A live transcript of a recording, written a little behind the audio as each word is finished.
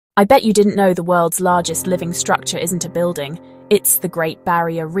I bet you didn't know the world's largest living structure isn't a building, it's the Great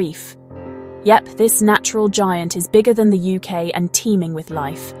Barrier Reef. Yep, this natural giant is bigger than the UK and teeming with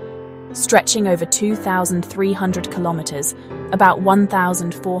life. Stretching over 2,300 kilometers, about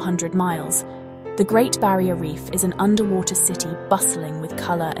 1,400 miles, the Great Barrier Reef is an underwater city bustling with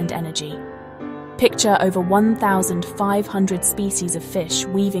color and energy. Picture over 1,500 species of fish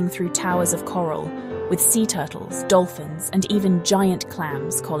weaving through towers of coral, with sea turtles, dolphins, and even giant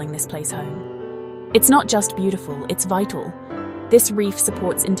clams calling this place home. It's not just beautiful, it's vital. This reef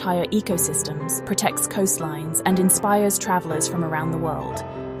supports entire ecosystems, protects coastlines, and inspires travelers from around the world.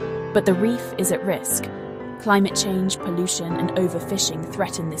 But the reef is at risk. Climate change, pollution, and overfishing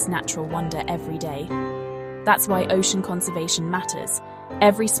threaten this natural wonder every day. That's why ocean conservation matters.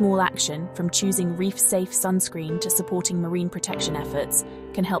 Every small action, from choosing reef-safe sunscreen to supporting marine protection efforts,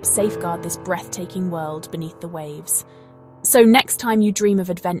 can help safeguard this breathtaking world beneath the waves. So next time you dream of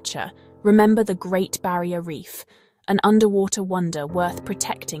adventure, remember the Great Barrier Reef, an underwater wonder worth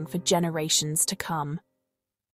protecting for generations to come.